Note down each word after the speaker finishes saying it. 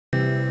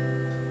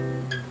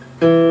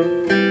The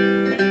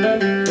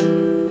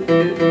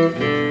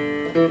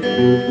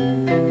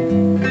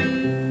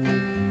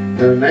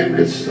name of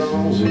this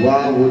song's a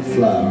Wildwood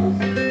Flower.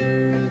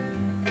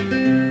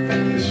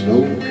 It's an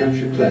old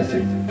country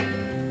classic.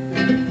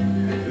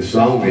 The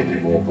song ain't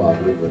any more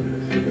popular, but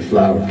the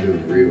flower's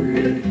doing real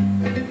good.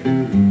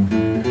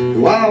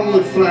 The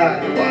wildwood flower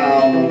grew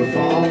wild on the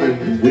farm,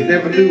 and we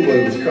never knew what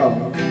it was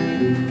called.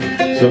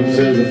 Some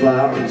says a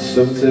flower and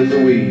some says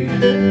a weed.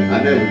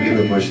 I never give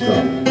it much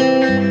thought.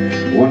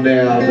 One day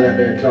I was out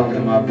there talking to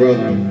my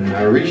brother, and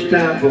I reached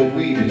down for a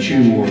weed to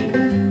chew on.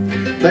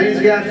 Things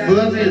got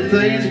fuzzy and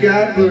things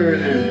got blurred,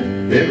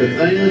 and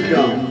everything was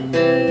gone.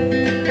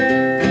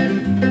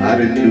 I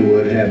didn't know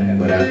what happened,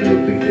 but I knew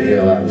it beat the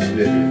hell out of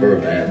sniffing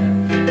burl apple.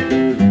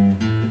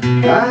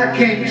 I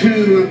came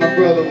to and my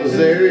brother was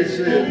there. He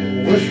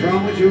said, "What's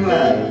wrong with your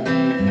eyes?"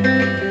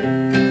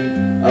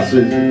 I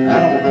said, "I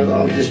don't know,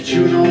 I was just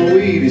chewing on the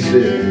weed." He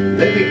said,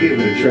 "Let me give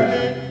it a try."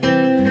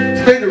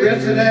 Spent the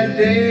rest of that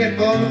day and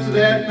most of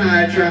that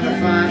night trying to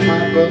find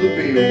my brother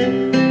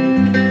Bill.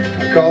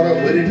 I caught up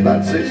with him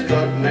about 6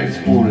 o'clock the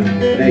next morning,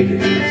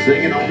 naked,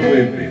 singing on the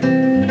windmill.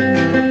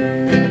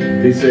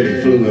 He said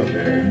he flew up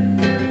there.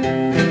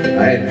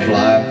 I had to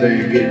fly up there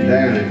and get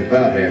down. It's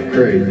about half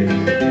crazy.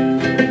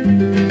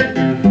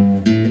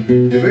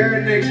 The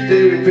very next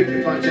day we picked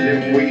a bunch of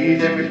them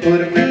weeds and we put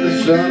them in the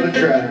sun to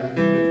dry.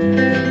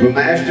 We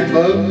mashed them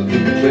up, we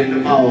cleaned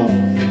them off,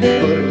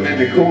 put them in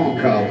the corn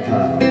cob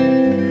pile.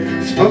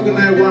 Smoking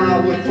that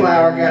wildwood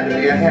flower got to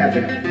be a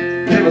habit.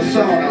 Never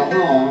saw no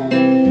harm.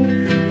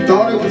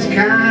 Thought it was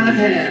kind of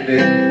handy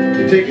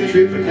to take a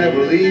trip and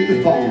never leave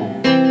the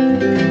farm.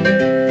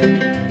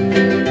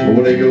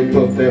 Before they go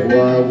puff that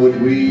wildwood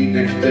weed,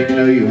 next thing you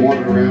know you're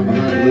wandering around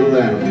behind a little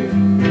animal.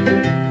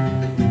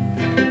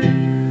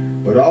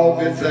 But all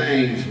good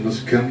things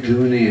must come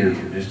to an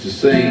end. It's the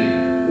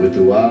same with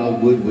the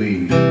wildwood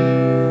weed.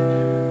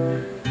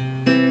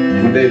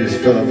 One day this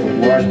fella from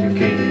Washington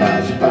came to buy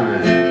a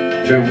spine,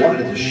 turned white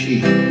as a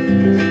sheet.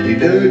 He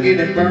dug and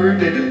he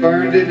burned and he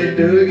burned and he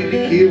dug and he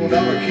killed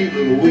all the cute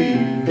little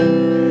weed.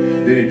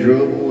 Then he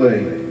drove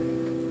away.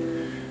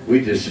 We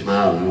just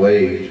smiled and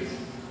waved,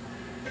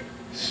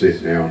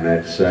 sitting there on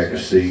that sack of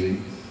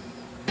seed.